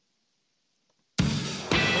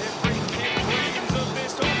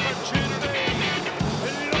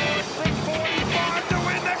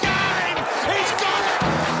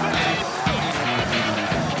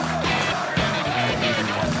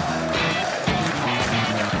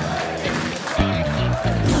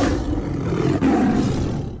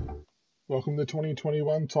welcome the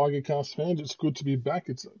 2021 Tiger Cast fans. It's good to be back.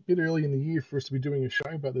 It's a bit early in the year for us to be doing a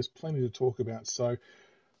show, but there's plenty to talk about. So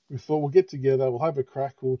we thought we'll get together, we'll have a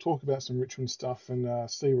crack, we'll talk about some Richmond stuff and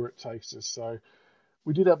see where it takes us. So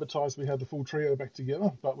we did advertise we had the full trio back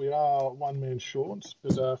together, but we are one man short.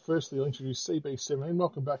 But firstly, I'll introduce CB17.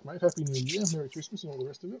 Welcome back, mate. Happy New Year, Merry Christmas and all the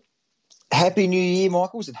rest of it. Happy New Year,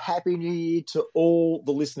 Michaels, and Happy New Year to all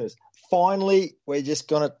the listeners. Finally, we're just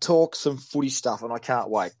going to talk some footy stuff, and I can't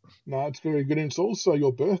wait. No, it's very good. And it's also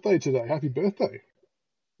your birthday today. Happy birthday.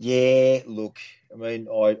 Yeah, look, I mean,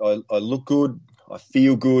 I look good, I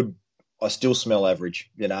feel good, I still smell average.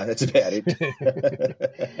 You know, that's about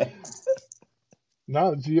it.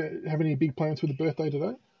 No, do you have any big plans for the birthday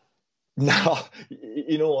today? No,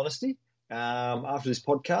 in all honesty, after this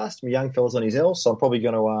podcast, my young fella's on his L, so I'm probably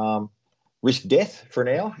going to risk death for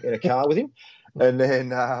an hour in a car with him. And then,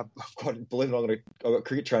 believe it or not, I've got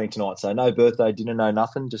cricket training tonight, so no birthday dinner, no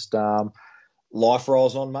nothing, just life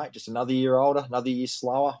rolls on, mate, just another year older, another year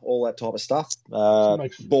slower, all that type of stuff.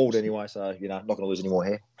 Bald anyway, so, you know, not going to lose any more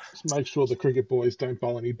hair. Just make sure the cricket boys don't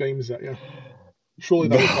bowl any beams at you. Surely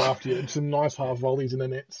they'll look after you. Some nice half volleys in the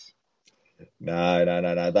nets.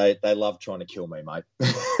 No. They love trying to kill me, mate.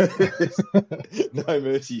 No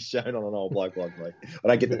mercy shown on an old bloke like me. I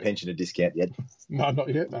don't get the pensioner discount yet. No,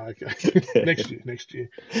 not yet. No, okay. Next year.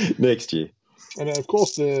 Next year. And of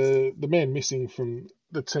course, the man missing from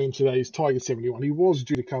the team today is Tiger 71. He was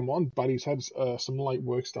due to come on, but he's had some late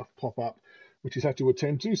work stuff pop up, which he's had to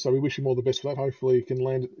attend to. So we wish him all the best for that. Hopefully, he can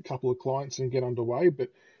land a couple of clients and get underway. But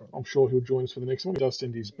I'm sure he'll join us for the next one. He does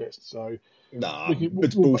send his best. So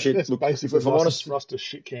it's bullshit. That's basically if I'm honest, for us to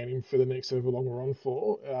shit can him for the next however long we're on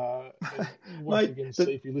for. Once again,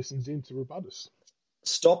 see if he listens in to rebut us.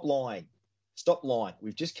 Stop lying.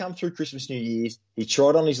 We've just come through Christmas, New Year's. He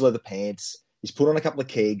tried on his leather pants. He's put on a couple of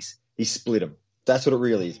kegs. He split them. That's what it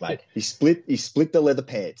really is, mate. He split the leather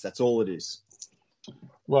pants. That's all it is.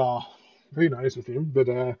 Well, who knows with him? But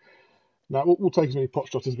no, we'll take as many pot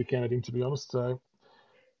shots as we can at him, to be honest.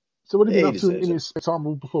 So what have you been up to in his time?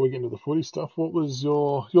 Well, before we get into the footy stuff, what was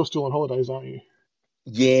you're still on holidays, aren't you?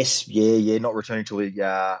 Yes, yeah. Not returning till the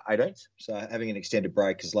 18th. So having an extended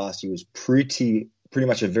break because last year was pretty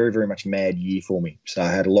much a very, very much mad year for me. So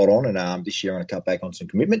I had a lot on, and this year I'm going to cut back on some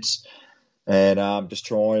commitments and just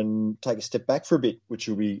try and take a step back for a bit, which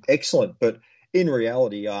will be excellent. But in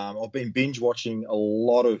reality, I've been binge watching a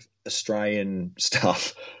lot of Australian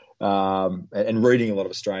stuff and reading a lot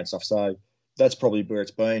of Australian stuff. So that's probably where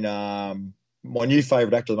it's been. My new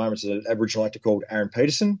favourite actor at the moment is an Aboriginal actor called Aaron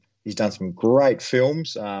Peterson. He's done some great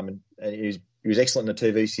films, and he was excellent in the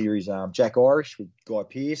TV series Jack Irish with Guy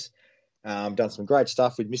Pearce. Done some great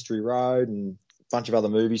stuff with Mystery Road and a bunch of other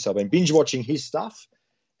movies. So I've been binge watching his stuff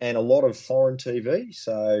and a lot of foreign TV.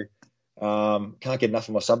 So can't get enough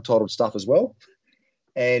of my subtitled stuff as well.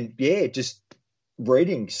 And yeah, just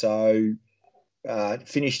reading. So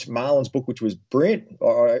finished Marlon's book, which was brilliant.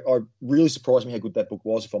 I really surprised me how good that book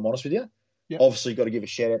was, if I'm honest with you. Yep. Obviously, got to give a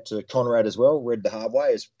shout out to Conrad as well. Read the hard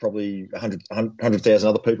way, as probably 100,000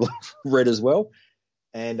 other people have read as well.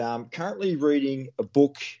 And currently reading a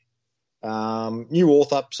book, new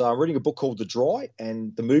author. So I'm reading a book called The Dry,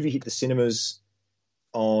 and the movie hit the cinemas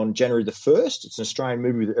on January the 1st. It's an Australian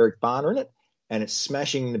movie with Eric Barner in it, and it's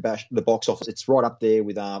smashing the box office. It's right up there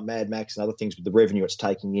with Mad Max and other things with the revenue it's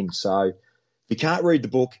taking in. So if you can't read the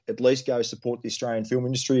book, at least go support the Australian film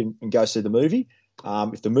industry and go see the movie.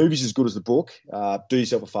 If the movie's as good as the book, do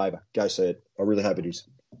yourself a favour. Go see it. I really hope it is.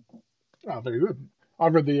 Oh, very good.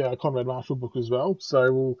 I've read the Conrad Marshall book as well,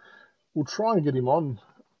 so we'll try and get him on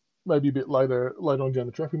maybe a bit later on down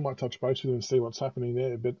the track. We might touch base with him and see what's happening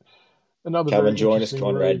there. But come and join us,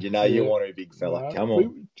 Conrad. Read. You want to, big fella. Come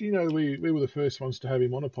on. We were the first ones to have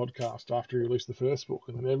him on a podcast after he released the first book,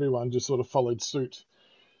 and then everyone just sort of followed suit.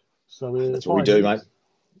 So that's what we do, mate.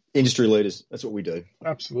 Industry leaders. That's what we do.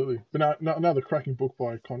 Absolutely. But another cracking book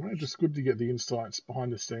by Conrad. Just good to get the insights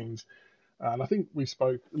behind the scenes. And I think we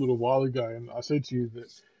spoke a little while ago, and I said to you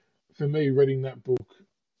that for me, reading that book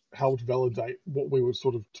helped validate what we were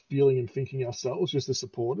sort of feeling and thinking ourselves, just as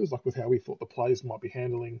supporters, like with how we thought the players might be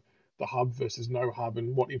handling the hub versus no hub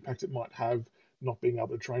and what impact it might have not being able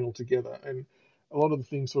to train all together. And a lot of the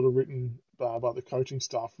things sort of written by the coaching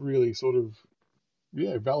staff really sort of,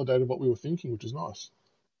 validated what we were thinking, which is nice.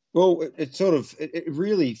 Well, it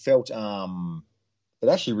really felt, it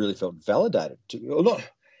actually really felt validated.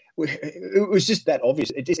 It was just that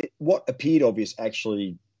obvious. What appeared obvious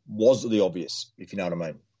actually was the obvious, if you know what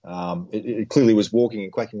I mean. It clearly was walking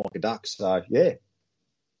and quacking like a duck. So, yeah.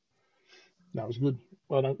 That was good.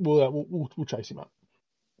 Well, we'll chase him up.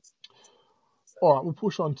 All right, we'll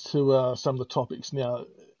push on to some of the topics now.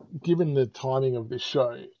 given the timing of this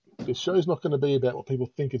show's not going to be about what people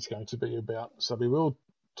think it's going to be about. So we will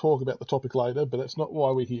talk about the topic later, but that's not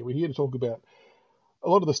why we're here. We're here to talk about a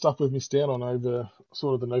lot of the stuff we've missed out on over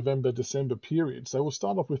sort of the November, December period. So we'll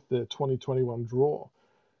start off with the 2021 draw.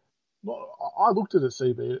 I looked at it,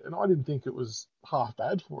 CB, and I didn't think it was half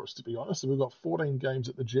bad for us, to be honest. So we've got 14 games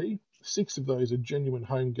at the G. 6 of those are genuine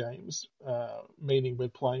home games, meaning we're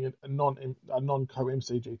playing a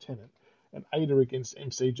non-co-MCG tenant, and 8 are against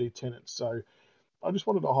MCG tenants. So I just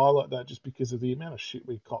wanted to highlight that just because of the amount of shit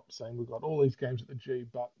we copped saying we've got all these games at the G,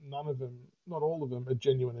 but not all of them are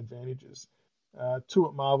genuine advantages. 2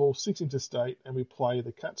 at Marvel, 6 interstate, and we play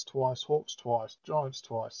the Cats twice, Hawks twice, Giants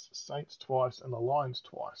twice, Saints twice, and the Lions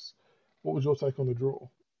twice. What was your take on the draw?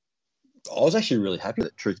 I was actually really happy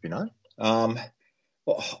with it, truth be known.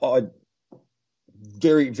 I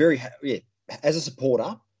very, very, as a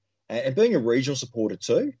supporter and being a regional supporter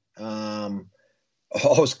too, I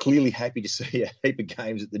was clearly happy to see a heap of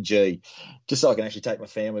games at the G, just so I can actually take my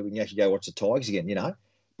family. We can actually go watch the Tigers again, you know.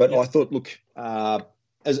 But yeah. I thought, look,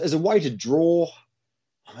 as a way to draw,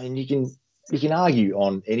 I mean, you can argue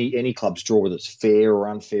on any club's draw whether it's fair or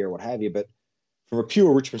unfair or what have you, but from a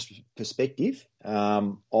pure Richmond perspective,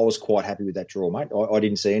 I was quite happy with that draw, mate. I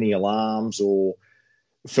didn't see any alarms or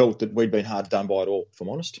felt that we'd been hard done by it all, if I'm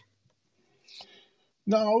honest.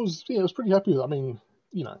 No, I was pretty happy with it. I mean,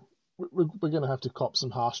 you know, we're going to have to cop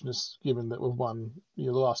some harshness given that we've won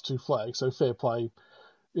the last 2 flags, so fair play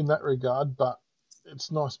in that regard, but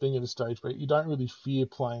it's nice being at a stage where you don't really fear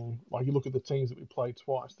playing. Like, you look at the teams that we played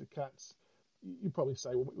twice, the Cats, you probably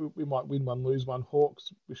say, well, we might win one, lose one.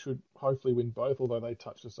 Hawks, we should hopefully win both, although they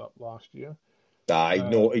touched us up last year.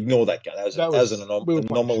 Ignore that guy. That was an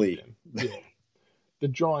anomaly. Yeah. The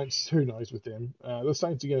Giants, who knows with them. The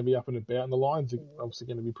Saints are going to be up and about, and the Lions are obviously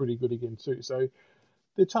going to be pretty good again too. So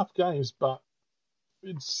they're tough games, but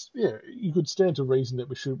you could stand to reason that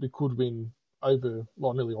we could win over,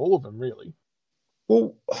 well, nearly all of them, really.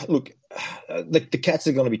 Well, look, the Cats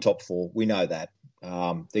are going to be top 4. We know that. They're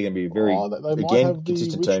going to be very, they might have the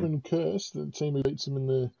Richmond curse, the team who beats them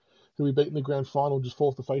who we beat in the grand final, just fall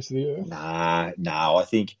off the face of the earth. No, I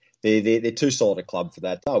think they're too solid a club for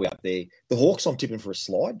that. They'll be up there. The Hawks, I'm tipping for a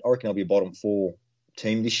slide. I reckon they'll be a bottom 4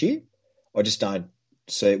 team this year. I just don't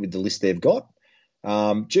see it with the list they've got.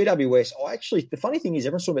 GWS, the funny thing is,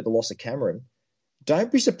 everyone's talking about the loss of Cameron.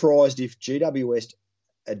 Don't be surprised if GWS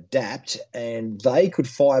adapt and they could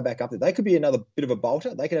fire back up there. They could be another bit of a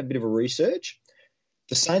bolter. They could have a bit of a resurge.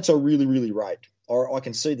 The Saints are really, really rate. I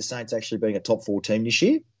can see the Saints actually being a top 4 team this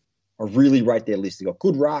year. I really rate their list. They've got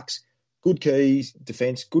good rucks, good keys,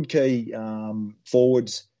 defence, good key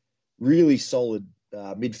forwards, really solid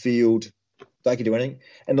midfield. They could do anything.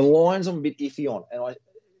 And the Lions I'm a bit iffy on. And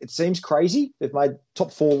it seems crazy. They've made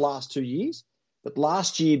top 4 last 2 years. But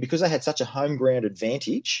last year, because they had such a home ground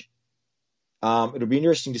advantage, it'll be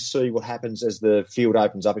interesting to see what happens as the field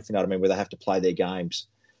opens up, if you know what I mean, where they have to play their games.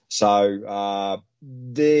 So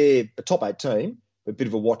they're a top 8 team, but a bit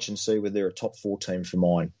of a watch and see whether they're a top 4 team for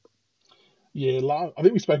mine. Yeah, I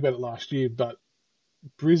think we spoke about it last year, but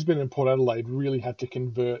Brisbane and Port Adelaide really had to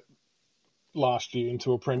convert last year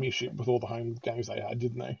into a premiership with all the home games they had,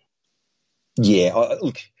 didn't they? Yeah,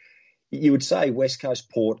 look, you would say West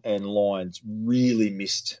Coast, Port and Lions really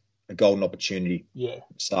missed a golden opportunity. Yeah.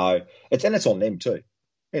 So, it's on them too.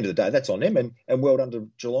 End of the day, that's on them, and well done to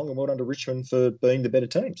Geelong and well done to Richmond for being the better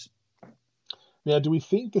teams. Now, do we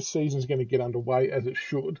think the season's going to get underway as it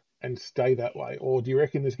should and stay that way, or do you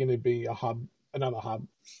reckon there's going to be another hub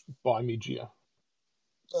by mid-year?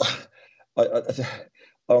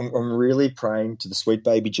 I'm really praying to the sweet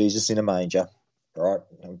baby Jesus in a manger. Right,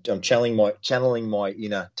 I'm channeling my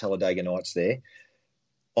inner Talladega Nights there.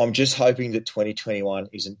 I'm just hoping that 2021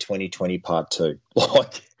 isn't 2020 part 2.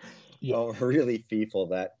 I'm really fearful of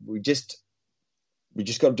that. We just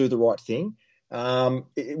got to do the right thing.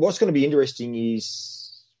 What's going to be interesting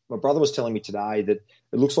is my brother was telling me today that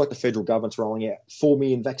it looks like the federal government's rolling out 4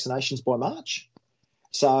 million vaccinations by March.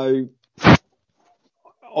 So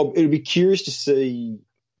it'll be curious to see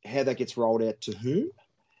how that gets rolled out to whom.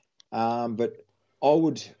 But I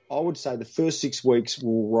would say the first 6 weeks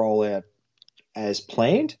will roll out as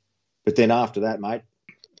planned, but then after that, mate,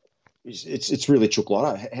 it's really chook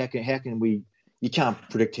lotto. How can we? You can't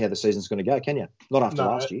predict how the season's going to go, can you? Not after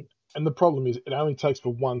last year. And the problem is, it only takes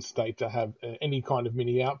for one state to have any kind of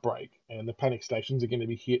mini outbreak, and the panic stations are going to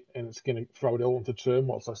be hit, and it's going to throw it all into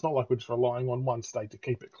turmoil. So it's not like we're just relying on one state to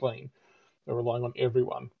keep it clean. We're relying on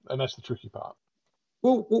everyone, and that's the tricky part.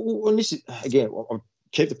 Well, and this is again, I'll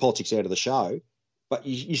keep the politics out of the show, but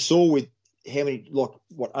you saw with how many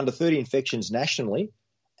under 30 infections nationally,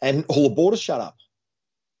 and all the borders shut up.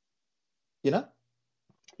 you know?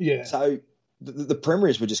 Yeah. So the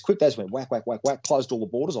Premiers were just quick. They just went whack, whack, whack, whack, closed all the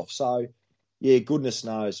borders off. So, yeah, goodness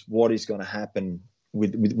knows what is going to happen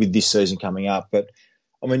with this season coming up. But,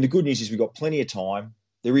 I mean, the good news is we've got plenty of time.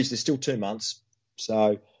 There's still 2 months.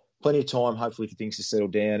 So plenty of time, hopefully, for things to settle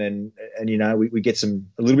down and we get a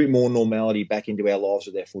little bit more normality back into our lives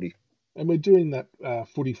with our footy. And we're doing that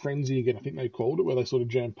footy frenzy again, I think they called it, where they sort of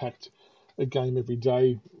jam-packed a game every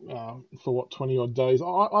day for 20-odd days.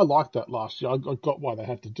 I liked that last year. I got why they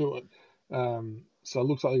had to do it. So it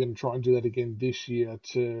looks like they're going to try and do that again this year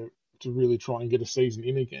to really try and get a season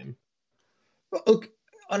in again. Well, look,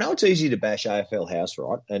 I know it's easy to bash AFL House,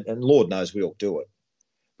 right? And Lord knows we all do it.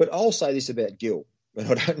 But I'll say this about Gil, and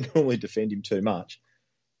I don't normally defend him too much.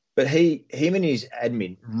 But him and his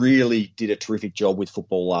admin really did a terrific job with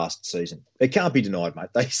football last season. It can't be denied, mate.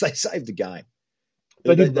 They saved the game.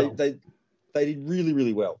 They did well. They did really,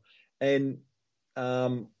 really well. And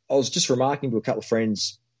I was just remarking to a couple of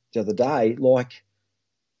friends the other day, like,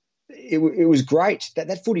 it was great.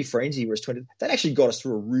 That footy frenzy was 20. That actually got us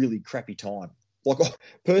through a really crappy time. Like,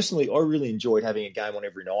 personally, I really enjoyed having a game on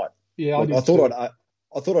every night. Yeah, like, I thought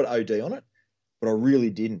I'd OD on it, but I really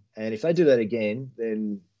didn't. And if they do that again,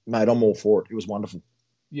 then, mate, I'm all for it. It was wonderful.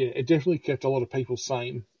 Yeah, it definitely kept a lot of people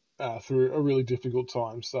sane through a really difficult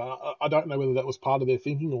time. So I don't know whether that was part of their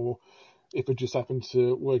thinking or if it just happened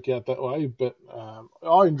to work out that way. But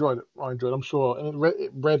I enjoyed it. I'm sure. And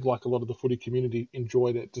it read like a lot of the footy community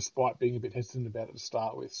enjoyed it, despite being a bit hesitant about it to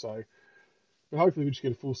start with. So but hopefully we just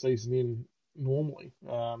get a full season in normally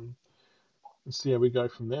and see how we go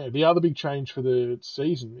from there. The other big change for the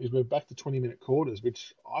season is we're back to 20-minute quarters,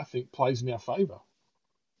 which I think plays in our favour.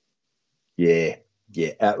 Yeah.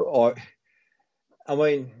 I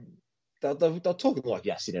mean, they're talking like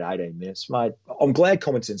sitting at 18 minutes, mate. I'm glad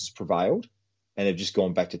common sense has prevailed and they've just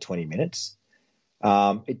gone back to 20 minutes.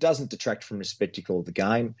 It doesn't detract from the spectacle of the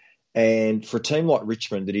game. And for a team like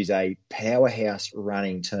Richmond that is a powerhouse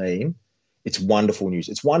running team, it's wonderful news.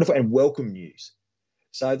 It's wonderful and welcome news.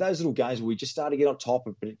 So those little games where we just started to get on top,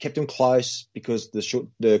 but it kept them close because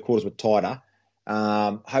the quarters were tighter.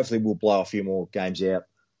 Hopefully we'll blow a few more games out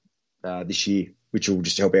this year, which will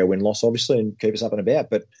just help our win-loss, obviously, and keep us up and about.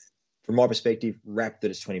 But from my perspective, wrapped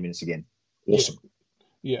that it's 20 minutes again. Awesome.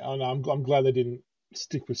 Yeah, I know. I'm glad they didn't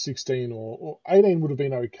stick with 16 or 18 would have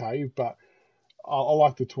been okay, but I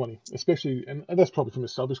like the 20, especially, and that's probably from a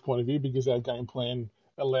selfish point of view because our game plan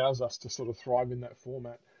allows us to sort of thrive in that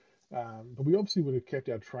format. But we obviously would have kept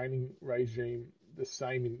our training regime the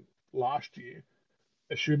same in last year,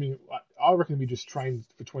 assuming, I reckon we just trained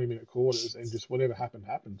for 20-minute quarters and just whatever happened.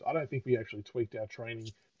 I don't think we actually tweaked our training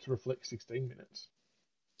to reflect 16 minutes.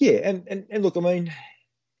 Yeah, and look, I mean,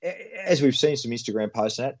 as we've seen some Instagram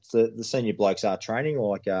posts on that, the senior blokes are training.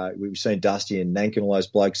 Like we've seen Dusty and Nank and all those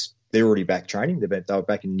blokes, they're already back training. They were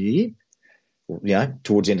back in the new year,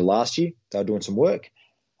 towards the end of last year. They were doing some work.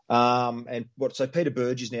 So Peter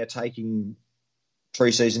Burge is now taking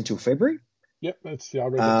pre-season till February. Yep, I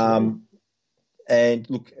read that. And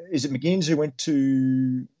look, is it McGinnis who went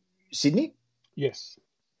to Sydney? Yes.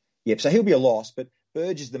 Yep, so he'll be a loss, but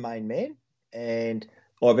Burge is the main man, and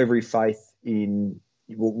I have every faith in.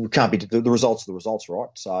 Well, we can't be the results are the results, right?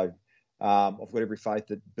 So I've got every faith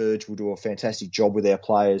that Burge will do a fantastic job with our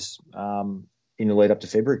players in the lead up to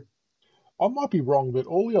February. I might be wrong, but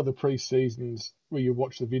all the other pre-seasons where you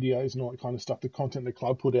watch the videos and all that kind of stuff, the content the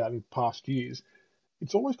club put out in past years,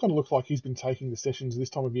 it's always kind of looked like he's been taking the sessions this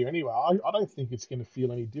time of year anyway. I don't think it's going to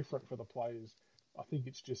feel any different for the players. I think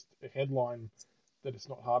it's just a headline that it's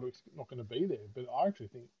not going to be there. But I actually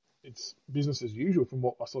think it's business as usual from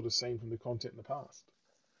what I sort of seen from the content in the past.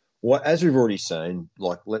 Well, as we've already seen,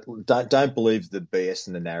 like don't believe the BS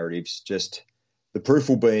and the narratives. Just the proof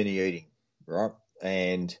will be in the eating, right?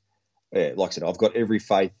 And yeah, like I said, I've got every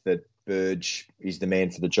faith that Burge is the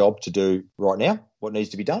man for the job to do right now what needs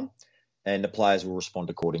to be done, and the players will respond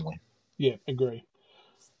accordingly. Yeah, agree.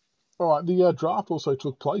 All right, the draft also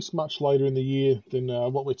took place much later in the year than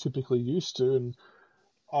what we're typically used to, and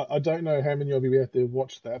I don't know how many of you out there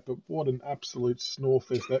watched that, but what an absolute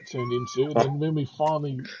snorefest that turned into. And then when we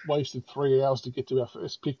finally wasted 3 hours to get to our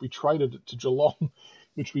first pick, we traded it to Geelong,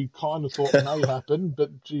 which we kind of thought may happen,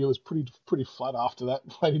 but gee, it was pretty flat after that,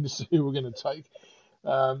 waiting to see who we're going to take.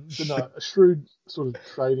 But no, a shrewd sort of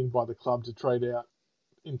trading by the club to trade out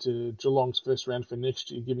into Geelong's first round for next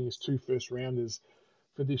year, giving us 2 first-rounders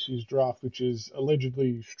for this year's draft, which is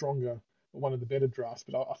allegedly stronger, one of the better drafts.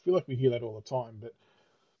 But I feel like we hear that all the time. But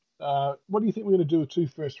what do you think we're going to do with 2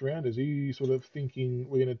 first-rounders? Are you sort of thinking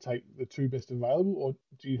we're going to take the 2 best available, or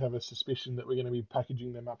do you have a suspicion that we're going to be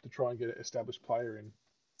packaging them up to try and get an established player in?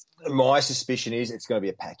 My suspicion is it's going to be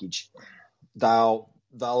a package. they'll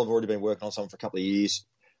have already been working on something for a couple of years,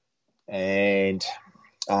 and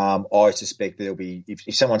I suspect there'll be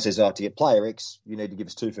if someone says, "Oh, to get player X, you need to give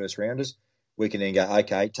us 2 first rounders," we can then go,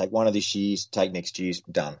 "Okay, take one of this year's, take next year's,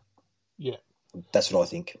 done." Yeah. That's what I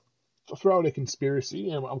think. I'll throw out a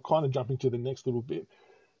conspiracy, and I'm kind of jumping to the next little bit.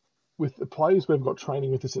 With the players we've got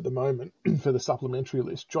training with us at the moment for the supplementary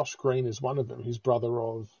list, Josh Green is one of them. He's brother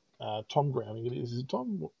of Tom Browning. Is it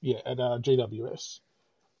Tom? Yeah, at GWS.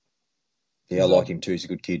 Yeah, I like him too. He's a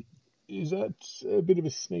good kid. Is that a bit of a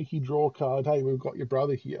sneaky draw card? Hey, we've got your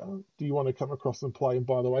brother here. Do you want to come across and play? And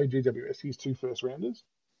by the way, GWS, here's 2 first rounders.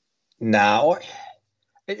 No,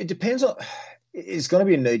 it depends on. It's going to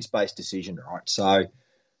be a needs-based decision, right? So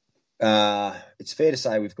it's fair to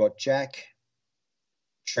say we've got Jack,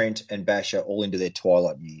 Trent, and Basher all into their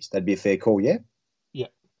twilight years. That'd be a fair call, yeah? Yeah.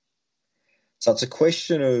 So it's a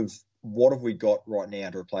question of what have we got right now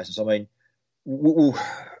to replace us. I mean,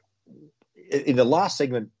 in the last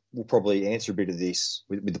segment, we'll probably answer a bit of this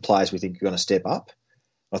with the players we think are going to step up.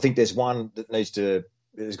 I think there's one that has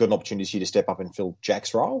got an opportunity this year to step up and fill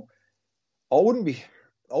Jack's role. I wouldn't be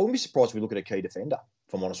surprised if we look at a key defender,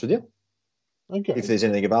 if I'm honest with you. Okay. If there's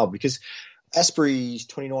anything available, because Asprey's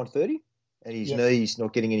 29, 30, and his knee's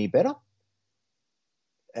not getting any better.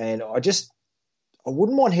 And I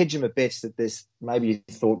wouldn't mind hedging my bets that there's maybe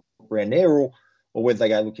a thought around there, or whether they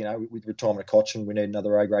go, look, with retirement of Cochin, we need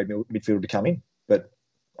another A-grade midfielder to come in. But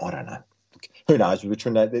I don't know. Who knows?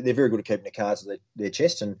 They're very good at keeping the cards at their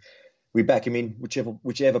chest, and we back them in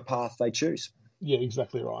whichever path they choose. Yeah,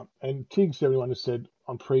 exactly right. And Tiggs, everyone has said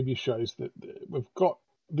on previous shows that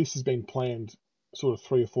this has been planned sort of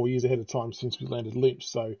 3 or 4 years ahead of time since we landed Lynch.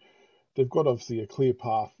 So they've got obviously a clear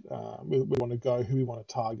path. We want to go, who we want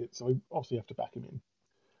to target. So we obviously have to back him in.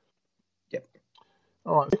 Yep.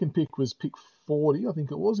 All right, second pick was pick 40, I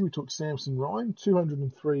think it was. We took Samson Ryan,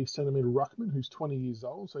 203 centimetre ruckman, who's 20 years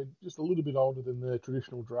old, so just a little bit older than the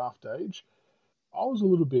traditional draft age. I was a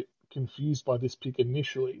little bit confused by this pick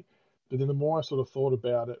initially, but then the more I sort of thought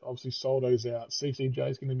about it, obviously Soldo's out.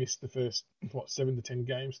 CCJ's going to miss the first, 7 to 10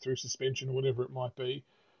 games through suspension or whatever it might be.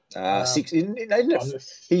 6, isn't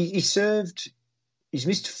it? He's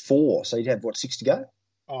missed 4, so he'd have, 6 to go?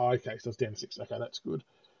 Oh, okay, so it's down to 6. Okay, that's good.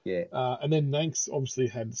 Yeah. And then Nanks obviously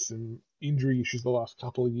had some injury issues the last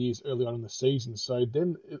couple of years early on in the season. So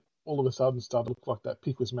then it all of a sudden started to look like that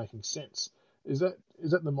pick was making sense. Is that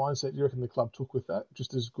the mindset you reckon the club took with that,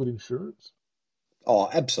 just as good insurance? Oh,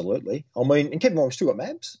 absolutely. I mean, and keep in mind, we've still got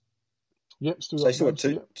Mabs. Yep,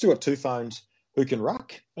 still got 2 phones who can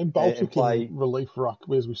ruck. And Bolter can relief ruck,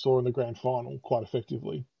 as we saw in the grand final, quite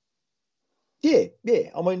effectively. Yeah.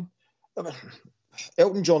 I mean,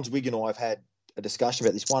 Elton John's wig and I have had a discussion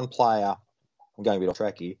about this one player. I'm going a bit off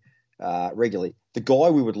track here. Regularly, the guy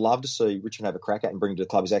we would love to see Richmond have a crack at and bring to the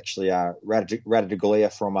club is actually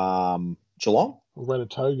Radaglia from Geelong.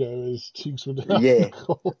 Radatogo, as Tiggs would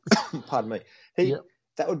Pardon me.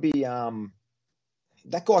 That would be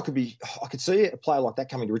that guy could be. I could see a player like that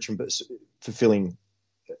coming to Richmond, but fulfilling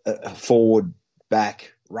a forward,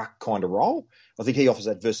 back, ruck kind of role. I think he offers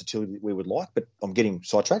that versatility that we would like. But I'm getting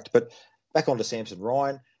sidetracked. But back onto Samson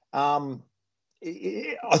Ryan.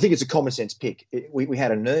 I think it's a common sense pick. We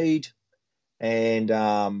had a need, and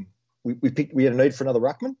we had a need for another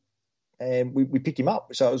ruckman, and we picked him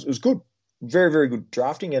up. So it was good, very very good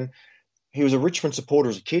drafting, and he was a Richmond supporter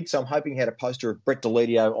as a kid. So I'm hoping he had a poster of Brett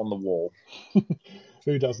Deledio on the wall.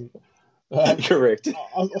 Who doesn't? Correct.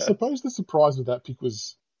 I suppose the surprise with that pick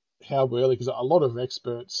was how early, because a lot of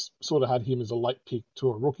experts sort of had him as a late pick to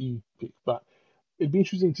a rookie pick, but it'd be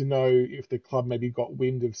interesting to know if the club maybe got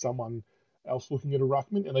wind of someone else looking at a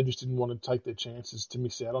ruckman, and they just didn't want to take their chances to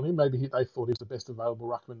miss out on him. Maybe they thought he was the best available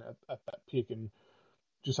ruckman at that pick, and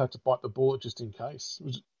just had to bite the bullet just in case.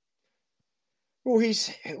 Well,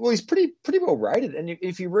 he's pretty well rated, and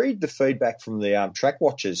if you read the feedback from the track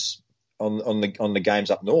watchers on the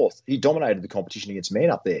games up north, he dominated the competition against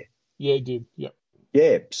Man up there. Yeah, he did. Yep.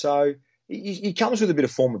 Yeah, so he comes with a bit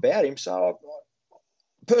of form about him. So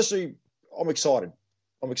personally, I'm excited.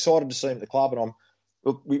 I'm excited to see him at the club,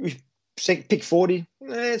 and we pick 40.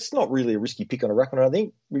 It's not really a risky pick on a ruckman. I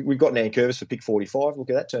think we got Nankervis for pick 45. Look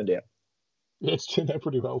how that turned out. Yeah, it's turned out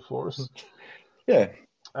pretty well for us. Yeah.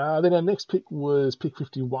 Then our next pick was pick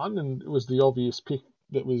 51, and it was the obvious pick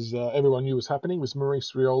that was everyone knew was happening, was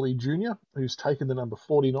Maurice Rioli Jr., who's taken the number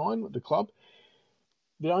 49 at the club.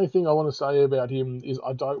 The only thing I want to say about him is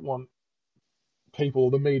I don't want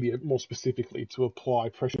people, the media more specifically, to apply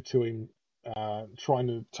pressure to him, trying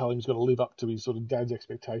to tell him he's got to live up to his sort of dad's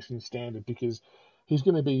expectations standard, because he's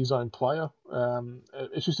going to be his own player.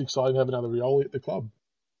 It's just exciting to have another Rioli at the club.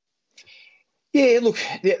 Yeah, look,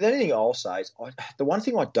 the only thing I'll say is the one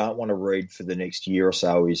thing I don't want to read for the next year or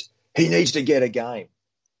so is he needs to get a game.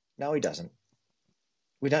 No, he doesn't.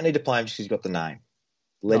 We don't need to play him just because he's got the name.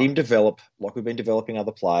 Let No, him develop like we've been developing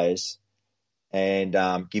other players and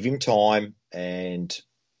give him time. And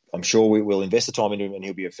I'm sure we will invest the time into him and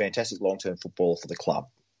he'll be a fantastic long-term footballer for the club,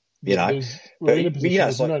 you yeah, know. we're But, in a you position know,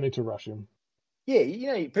 there's it's like, no need to rush him.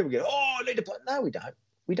 yeah, people go, oh, I need to play. No, we don't.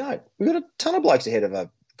 We don't. We've got a ton of blokes ahead of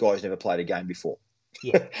a guy who's never played a game before.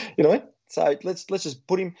 Yeah, You know what I mean? So let's just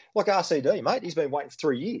put him like RCD, mate. He's been waiting for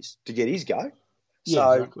 3 years to get his go. yeah,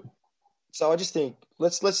 So exactly. I just think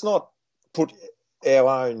let's not put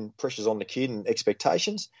our own pressures on the kid and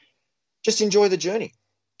expectations. Just enjoy the journey.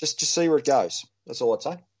 Just see where it goes. That's all I'd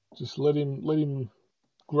say. Just let him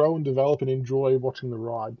grow and develop and enjoy watching the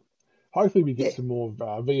ride. Hopefully, we get Yeah. some more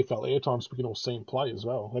VFL airtime so we can all see him play as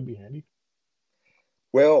well. That'd be handy.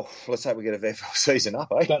 Well, let's hope we get a VFL season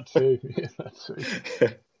up, eh? That too. Yeah, that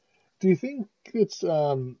too. Do you think it's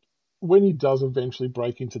when he does eventually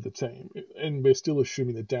break into the team, and we're still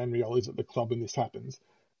assuming that Dan Rioli's at the club when this happens,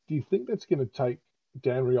 do you think that's going to take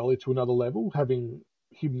Dan Rioli to another level, having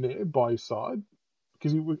him there by his side?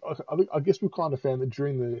 Because I guess we've kind of found that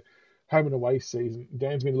during the home and away season,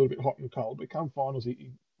 Dan's been a little bit hot and cold, but come finals,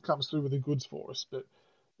 he comes through with the goods for us. But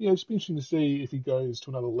it's been interesting to see if he goes to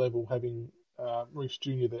another level, having Reece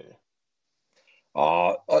Junior there.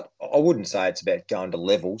 I wouldn't say it's about going to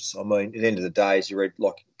levels. I mean, at the end of the day, as you read,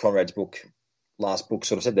 like Conrad's last book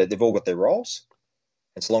sort of said, that they've all got their roles.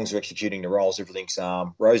 And so long as they're executing the roles, everything's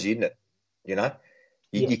rosy, isn't it? You know,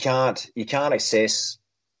 you, Yeah, you can't assess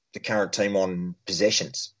the current team on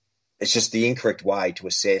possessions. It's just the incorrect way to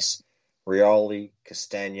assess Rioli,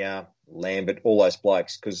 Castagna, Lambert, all those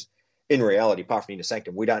blokes. Because in reality, apart from Inter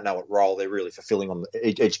Sanctum, we don't know what role they're really fulfilling on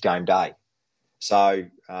each game day. So,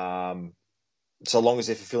 so long as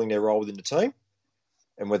they're fulfilling their role within the team,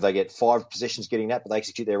 and whether they get 5 possessions getting that, but they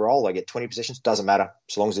execute their role, they get 20 possessions, doesn't matter.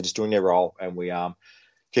 So long as they're just doing their role, and we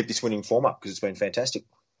keep this winning form up because it's been fantastic.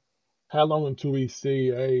 how long until we see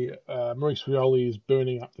a Maurice Rioli is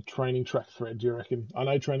burning up the training track thread, do you reckon? I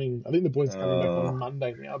know training, I think the boys are coming back Uh, on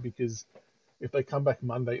Monday now because if they come back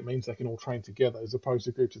Monday, it means they can all train together as opposed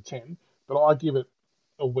to groups of 10. But I give it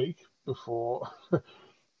a week before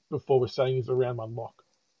before we're saying he's around one lock.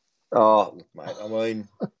 oh, look, mate.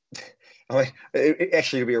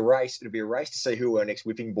 Actually, it'll be a race. It'll be a race to see who our next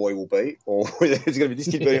whipping boy will be, or whether it's going to be this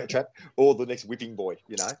kid burning up the trap or the next whipping boy.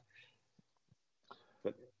 You know,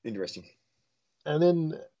 but interesting. And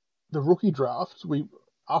then the rookie draft,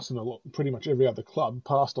 us and pretty much every other club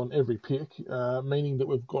passed on every pick, meaning that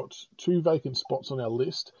we've got 2 vacant spots on our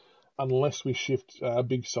list, unless we shift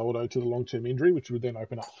Big Soldo to the long-term injury, which would then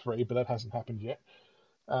open up 3, but that hasn't happened yet.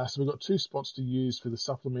 So we've got 2 spots to use for the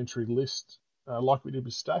supplementary list, like we did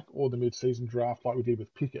with Stack, or the mid-season draft, like we did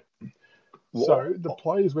with Pickett. So the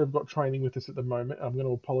players we've got training with us at the moment, I'm going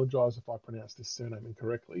to apologise if I pronounce this surname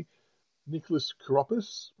incorrectly. Nicholas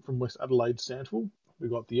Karopis from West Adelaide Sandful. We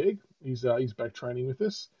got the egg. He's back training with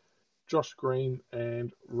us. Josh Green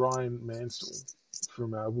and Ryan Mansell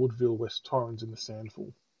from Woodville, West Torrens in the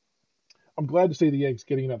Sandful. I'm glad to see the eggs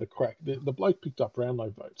getting another crack. The bloke picked up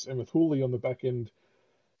Brownlow votes, and with Hooley on the back end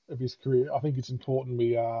of his career, I think it's important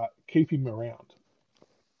we keep him around.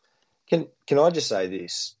 Can I just say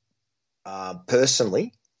this?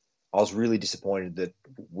 Personally, I was really disappointed that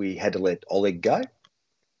we had to let Oleg go.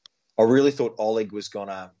 I really thought Oleg was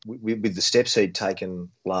gonna, with the steps he'd taken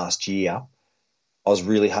last year, I was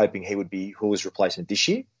really hoping he would be Hula's replacement this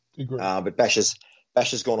year. Agree. But Bash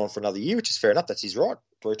has gone on for another year, which is fair enough. That's his right.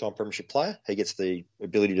 3-time premiership player. He gets the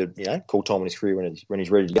ability to call time in his career when he's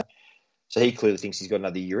ready to go. So he clearly thinks he's got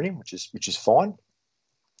another year in him, which is fine.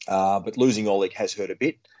 But losing Oleg has hurt a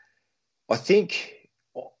bit. I think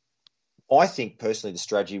personally the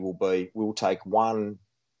strategy will be we'll take one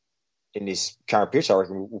in this current pitch. I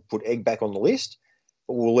reckon we'll put Egg back on the list,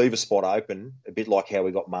 but we'll leave a spot open, a bit like how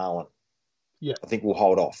we got Marlon. Yeah. I think we'll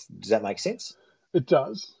hold off. Does that make sense? It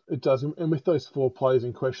does. It does. And with those 4 players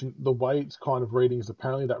in question, the way it's kind of reading is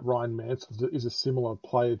apparently that Ryan Mansell is a similar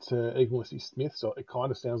player to Egan Smith, so it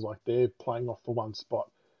kind of sounds like they're playing off for one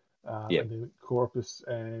spot. Yeah. And then Corpus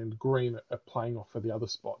and Green are playing off for the other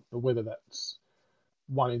spot. But whether that's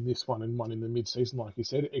one in this one and one in the mid-season, like you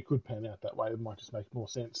said, it could pan out that way. It might just make more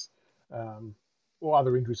sense. Or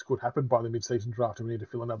other injuries could happen by the mid-season draft and we need to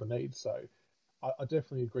fill another need. So I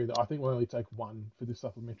definitely agree that I think we'll only take one for this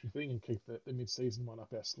supplementary thing and keep the mid-season one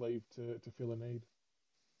up our sleeve to fill a need.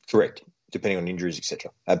 Correct. Depending on injuries,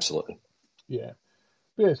 etc. Absolutely. Yeah.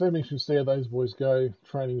 But yeah, so we should see how those boys go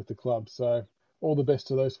training with the club. So all the best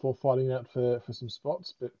to those 4 fighting out for some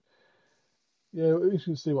spots. But yeah, we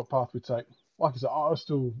should see what path we take. like I said,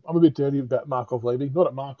 I'm a bit dirty about Markov leaving. Not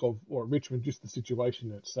at Markov or at Richmond, just the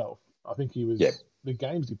situation itself. I think Yeah. the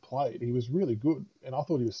games he played, he was really good, and I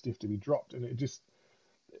thought he was stiff to be dropped, and it just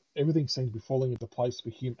everything seemed to be falling into place for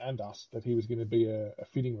him and us that he was going to be a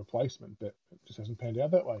fitting replacement, but it just hasn't panned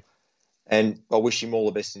out that way. And I wish him all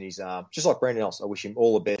the best in his, just like Brandon Ellis, I wish him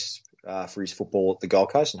all the best for his football at the Gold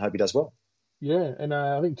Coast and hope he does well. Yeah, and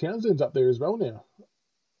I think Townsend's up there as well now.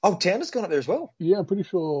 Oh, Towner's gone up there as well. Yeah, I'm pretty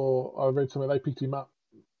sure I read somewhere they picked him up.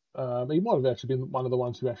 He might have actually been one of the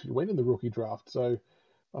ones who actually went in the rookie draft, so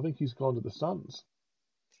I think he's gone to the Suns.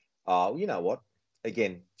 Oh, you know what?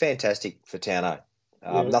 Again, fantastic for Towner.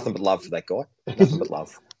 Yeah. Nothing but love for that guy. Nothing but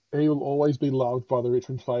love. He will always be loved by the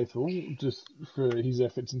Richmond faithful just for his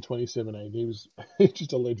efforts in 2017. He's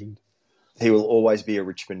just a legend. He will always be a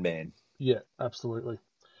Richmond man. Yeah, absolutely.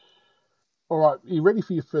 All right, are you ready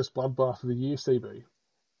for your first bloodbath of the year, CB?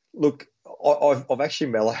 Look, I've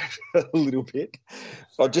actually mellowed a little bit.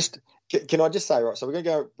 Can I just say, right? So we're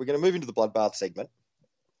going to move into the bloodbath segment.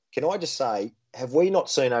 Can I just say, have we not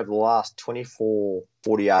seen over the last 24,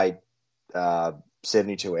 48,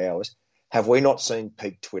 72 hours? Have we not seen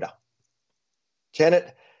peak Twitter? Can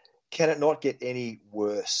it not get any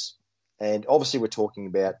worse? And obviously, we're talking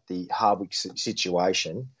about the Hardwick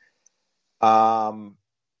situation. I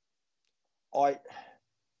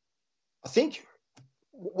think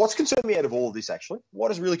what's concerned me out of all of this, actually, what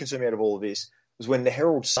has really concerned me out of all of this was when the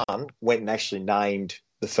Herald Sun went and actually named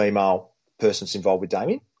the female persons involved with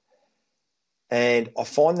Damien. And I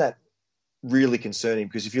find that really concerning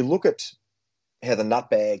because if you look at how the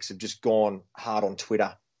nutbags have just gone hard on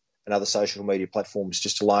Twitter and other social media platforms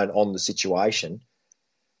just alone on the situation,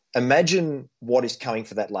 imagine what is coming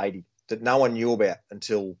for that lady that no one knew about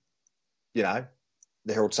until,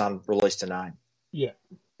 the Herald Sun released a name. Yeah.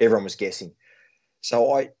 Everyone was guessing.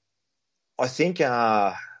 So I think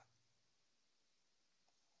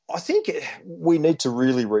we need to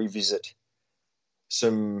really revisit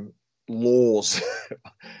some laws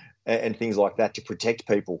and things like that to protect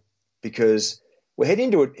people because we're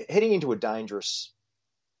heading into a dangerous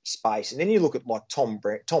space. And then you look at like Tom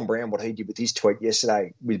Brown, what he did with his tweet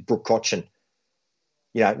yesterday with Brooke Cotchin.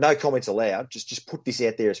 No comments allowed. Just put this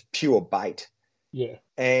out there as pure bait. Yeah.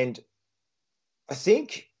 And I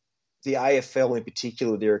think the AFL in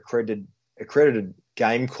particular, their accredited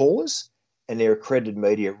game callers and their accredited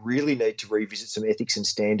media really need to revisit some ethics and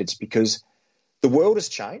standards because the world has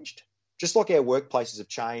changed. Just like our workplaces have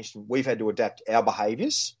changed and we've had to adapt our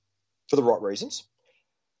behaviours for the right reasons.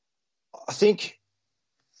 I think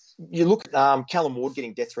you look at Callum Ward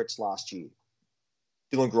getting death threats last year,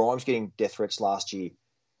 Dylan Grimes getting death threats last year,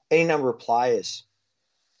 any number of players.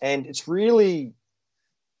 And it's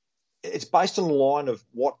based on the line of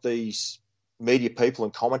what these media people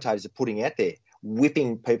and commentators are putting out there,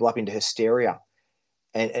 whipping people up into hysteria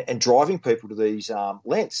and driving people to these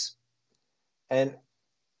lengths. And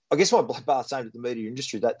I guess my bloodbath's aimed at the media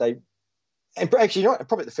industry that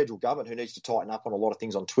probably the federal government who needs to tighten up on a lot of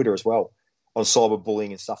things on Twitter as well, on cyberbullying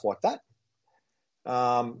and stuff like that.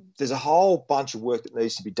 There's a whole bunch of work that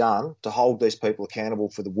needs to be done to hold these people accountable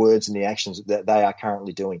for the words and the actions that they are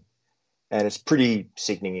currently doing. And it's pretty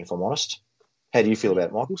sickening, if I'm honest. How do you feel about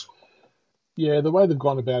it, Michaels? Yeah, the way they've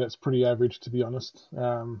gone about it's pretty average, to be honest.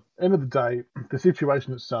 End of the day, the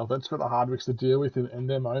situation itself, that's for the Hardwicks to deal with and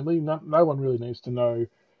them only. No one really needs to know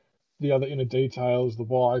the other inner details, the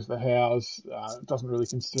whys, the hows. It doesn't really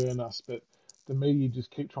concern us, but the media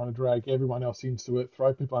just keep trying to drag everyone else into it,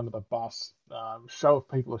 throw people under the bus, show if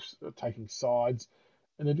people are taking sides,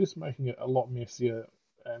 and they're just making it a lot messier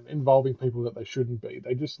and involving people that they shouldn't be.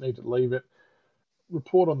 They just need to leave it,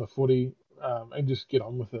 report on the footy, and just get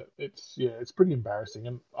on with it. It's pretty embarrassing,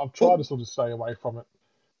 and I've tried to sort of stay away from it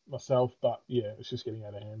myself, but yeah, it's just getting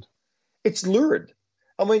out of hand. It's lurid.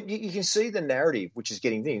 I mean, you can see the narrative, which is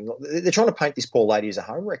getting thin. They're trying to paint this poor lady as a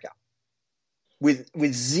homewrecker with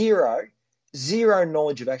zero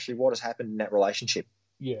knowledge of actually what has happened in that relationship.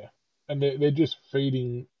 Yeah, and they're just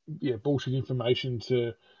feeding bullshit information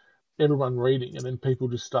to everyone reading, and then people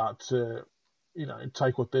just start to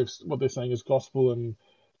take what they're saying as gospel, and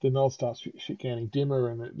then they'll start shit counting dimmer,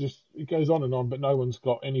 and it goes on and on. But no one's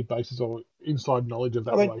got any basis or inside knowledge of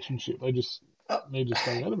that relationship. They just need to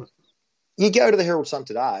stay out of it. You go to the Herald Sun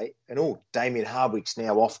today, and Damien Hardwick's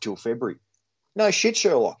now off till February. No shit,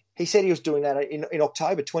 Sherlock. He said he was doing that in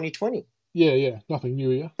October 2020. Yeah, nothing new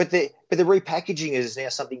here. But the repackaging is now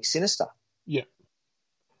something sinister. Yeah.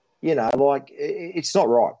 It's not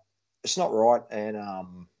right. It's not right, and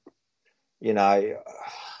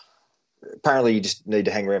apparently you just need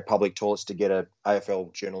to hang around public toilets to get a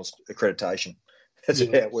AFL journalist accreditation. That's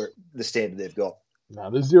about the standard they've got. No,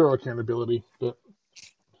 there's zero accountability. But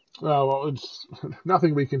well, it's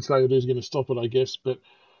nothing we can say or do is going to stop it, I guess. But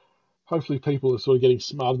hopefully, people are sort of getting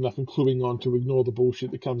smart enough and cluing on to ignore the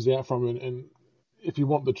bullshit that comes out from it. And if you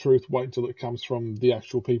want the truth, wait until it comes from the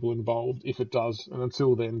actual people involved, if it does. And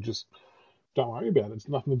until then, just don't worry about it. It's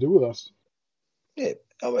nothing to do with us. Yeah,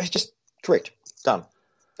 it's just correct. Done.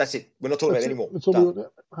 That's it. We're not talking about it anymore. That's all we want.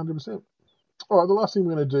 100%. All right, the last thing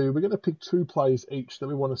we're going to do, we're going to pick 2 players each that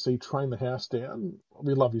we want to see train the house down.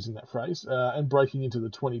 We love using that phrase. And breaking into the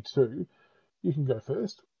 22. You can go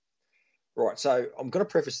first. Right, so I'm going to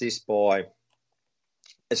preface this by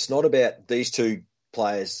it's not about these 2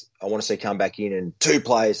 players I want to see come back in and 2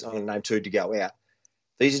 players, I'm going to name 2 to go out.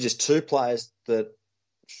 These are just 2 players that,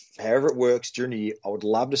 however it works during the year, I would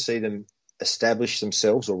love to see them establish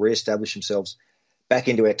themselves or re-establish themselves back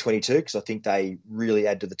into our 22 because I think they really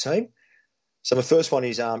add to the team. So my first one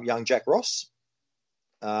is young Jack Ross.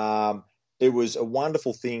 It was a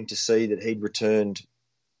wonderful thing to see that he'd returned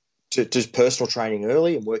to personal training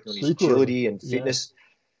early and working on his agility and fitness.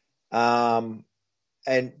 Yeah.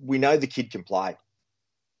 And we know the kid can play.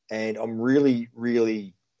 And I'm really,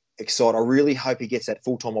 really excited. I really hope he gets that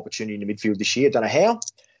full-time opportunity in the midfield this year. Don't know how,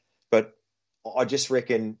 but I just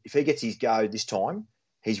reckon if he gets his go this time,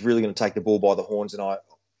 he's really going to take the ball by the horns. And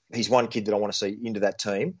he's one kid that I want to see into that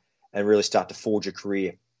team and really start to forge a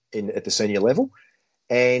career at the senior level.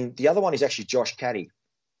 And the other one is actually Josh Caddy.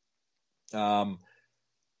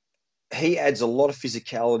 He adds a lot of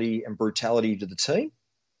physicality and brutality to the team.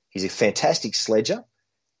 He's a fantastic sledger,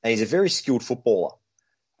 and he's a very skilled footballer.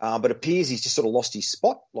 But it appears he's just sort of lost his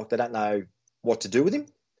spot, like they don't know what to do with him.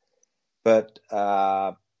 But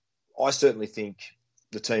I certainly think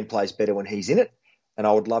the team plays better when he's in it, and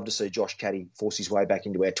I would love to see Josh Caddy force his way back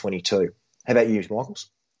into our 22. How about you, Michaels?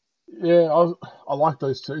 Yeah, I like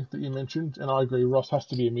those 2 that you mentioned, and I agree. Ross has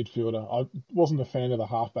to be a midfielder. I wasn't a fan of the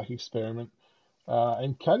halfback experiment.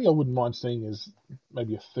 And Caddy, I wouldn't mind seeing as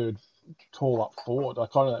maybe a third tall up forward,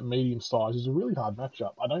 like kind of that medium size. Is a really hard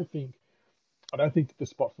matchup. I don't think the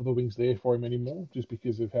spot for the wing's there for him anymore, just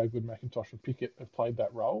because of how good McIntosh and Pickett have played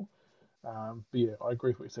that role. But yeah, I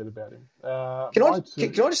agree with what you said about him. Can I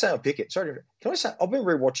just say on Pickett? Sorry, can I say I've been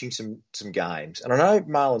rewatching some games, and I know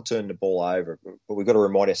Marlon turned the ball over, but we've got to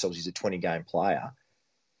remind ourselves he's a 20-game player.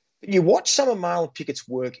 But you watch some of Marlon Pickett's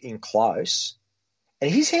work in close,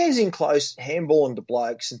 and his hands in close, handballing to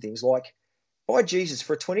blokes and things like, by Jesus,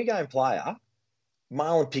 for a 20-game player,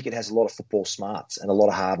 Marlon Pickett has a lot of football smarts and a lot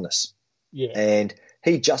of hardness. Yeah, and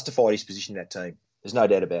he justified his position in that team. There's no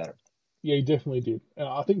doubt about it. Yeah, he definitely did, and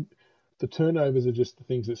I think the turnovers are just the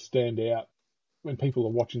things that stand out when people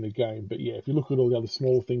are watching the game. But yeah, if you look at all the other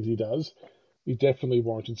small things he does, he definitely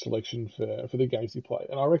warranted selection for the games he played.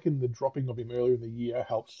 And I reckon the dropping of him earlier in the year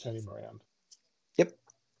helped turn him around. Yep.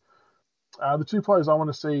 The 2 players I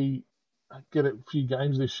want to see get a few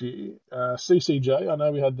games this year, CCJ. I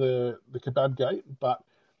know we had the kebab gate, but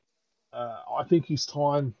I think his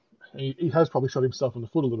time, he has probably shot himself in the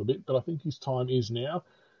foot a little bit, but I think his time is now.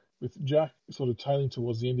 With Jack sort of tailing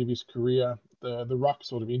towards the end of his career, the ruck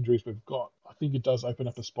sort of injuries we've got, I think it does open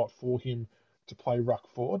up a spot for him to play ruck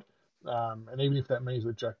forward. And even if that means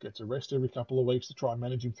that Jack gets a rest every couple of weeks to try and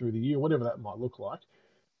manage him through the year, whatever that might look like.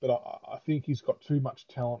 But I think he's got too much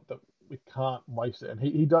talent that we can't waste it. And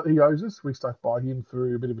he owes us. We stuck by him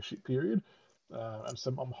through a bit of a shit period. And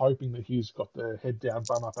so I'm hoping that he's got the head down,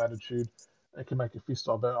 bum up attitude and can make a fist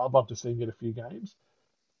of it. I'd love to see him get a few games.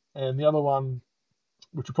 And the other one,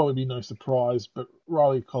 which will probably be no surprise, but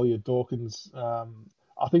Riley Collier-Dawkins, I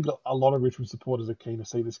think a lot of Richmond supporters are keen to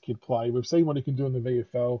see this kid play. We've seen what he can do in the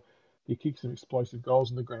VFL. He kicked some explosive goals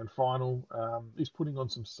in the grand final. He's putting on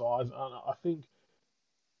some size. And I think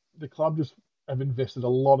the club just have invested a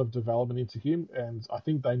lot of development into him, and I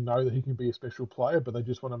think they know that he can be a special player, but they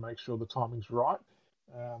just want to make sure the timing's right.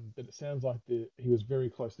 But it sounds like he was very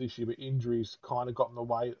close this year, but injuries kind of got in the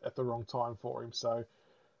way at the wrong time for him. So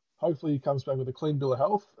hopefully he comes back with a clean bill of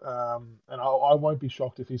health, and I won't be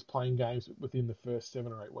shocked if he's playing games within the first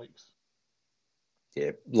 7 or 8 weeks.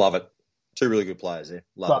 Yeah, love it. 2 really good players there.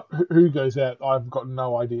 Love it. Who goes out, I've got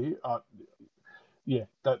no idea. Yeah,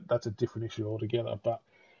 that's a different issue altogether. But,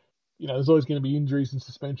 there's always going to be injuries and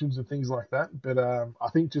suspensions and things like that. But I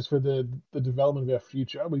think just for the development of our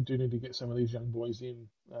future, we do need to get some of these young boys in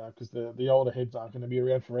because the older heads aren't going to be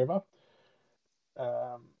around forever.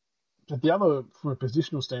 But the other, from a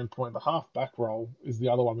positional standpoint, the half-back role is the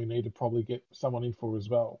other one we need to probably get someone in for as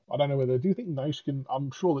well. I don't know whether, do you think Naish can, I'm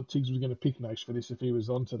sure that Tiggs was going to pick Naish for this if he was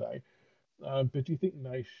on today, but do you think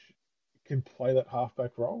Naish can play that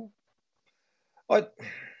half-back role? I'm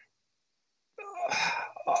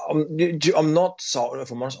not sold,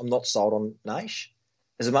 if I'm honest, I'm not sold on Naish.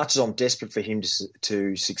 as much as I'm desperate for him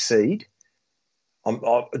to succeed,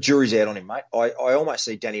 jury's out on him, mate. I almost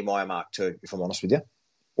see Danny Meyer Mark 2, if I'm honest with you,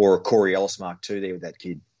 or a Corey Ellis Mark 2 there with that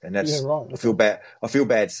kid. And that's right. I feel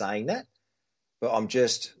bad saying that, but I'm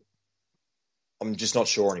just not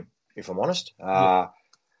sure on him, if I'm honest.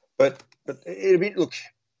 But it'll be, look,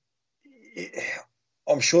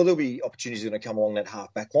 I'm sure there'll be opportunities going to come along that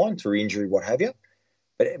half back line through injury, what have you.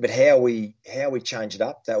 But how we change it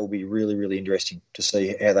up, that will be really, really interesting to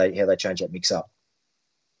see how they change that mix up.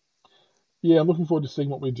 Yeah, I'm looking forward to seeing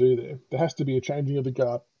what we do there. There has to be a changing of the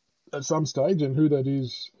guard at some stage, and who that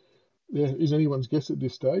is anyone's guess at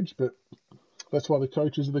this stage. But that's why the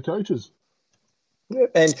coaches are the coaches. Yeah,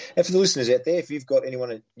 and for the listeners out there, if you've got anyone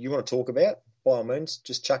that you want to talk about, by all means,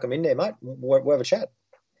 just chuck them in there, mate. We'll have a chat.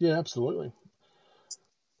 Yeah, absolutely.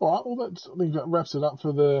 All right, well, I think that wraps it up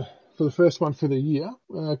for the first one for the year.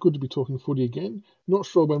 Good to be talking footy again. Not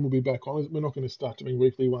sure when we'll be back on. We're not going to start doing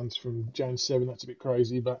weekly ones from Jan 7. That's a bit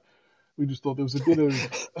crazy, but we just thought there was a bit of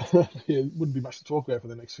wouldn't be much to talk about for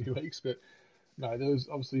the next few weeks. But no, there was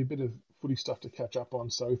obviously a bit of footy stuff to catch up on,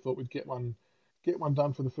 so we thought we'd get one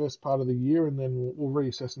done for the first part of the year, and then we'll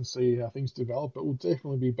reassess and see how things develop. But we'll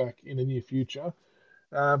definitely be back in the near future.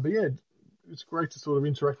 But yeah, it's great to sort of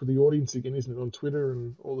interact with the audience again, isn't it, on Twitter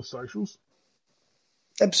and all the socials?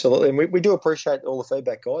 Absolutely, and we do appreciate all the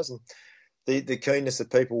feedback, guys, and the keenness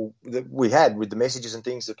that people that we had with the messages and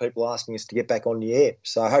things that people asking us to get back on the air.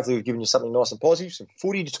 So hopefully we've given you something nice and positive, some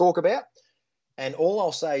footy to talk about. And all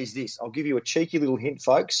I'll say is this: I'll give you a cheeky little hint,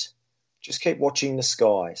 folks. Just keep watching the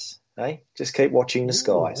skies, eh? Just keep watching the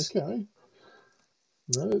skies. Okay.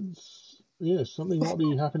 No, something might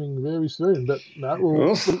be happening very soon. But no, we're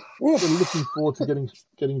looking forward to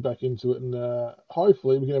getting back into it, and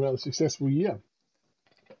hopefully we can have another successful year.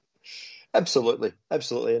 Absolutely.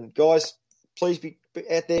 And guys, please be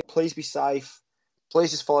out there. Please be safe.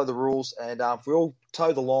 Please just follow the rules. And if we all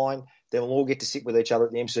toe the line, then we'll all get to sit with each other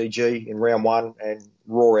at the MCG in round 1 and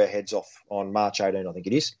roar our heads off on March 18, I think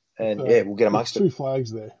it is. And we'll get amongst it. 2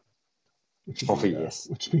 flags there. Yes.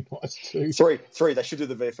 Which would be nice too. 3. They should do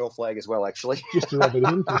the VFL flag as well, actually. Just to rub it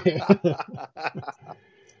in. Yeah.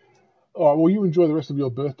 All right, well, you enjoy the rest of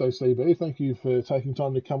your birthday, CB. Thank you for taking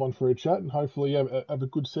time to come on for a chat, and hopefully you have a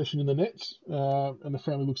good session in the nets, and the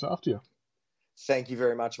family looks after you. Thank you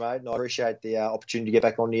very much, mate. And I appreciate the opportunity to get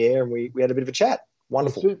back on the air, and we had a bit of a chat.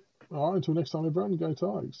 Wonderful. That's it. All right, until next time, everyone, go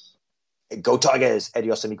Tigers. Go Tigers.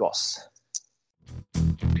 Adios, amigos.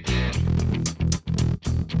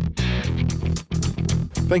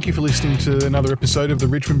 Thank you for listening to another episode of the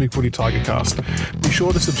Richmond Big Footy Tiger Cast. Be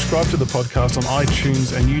sure to subscribe to the podcast on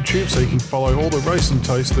iTunes and YouTube so you can follow all the roast and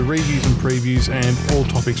toast, the reviews and previews, and all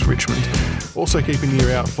topics Richmond. Also keep an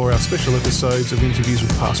ear out for our special episodes of interviews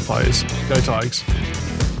with past players. Go Tigers.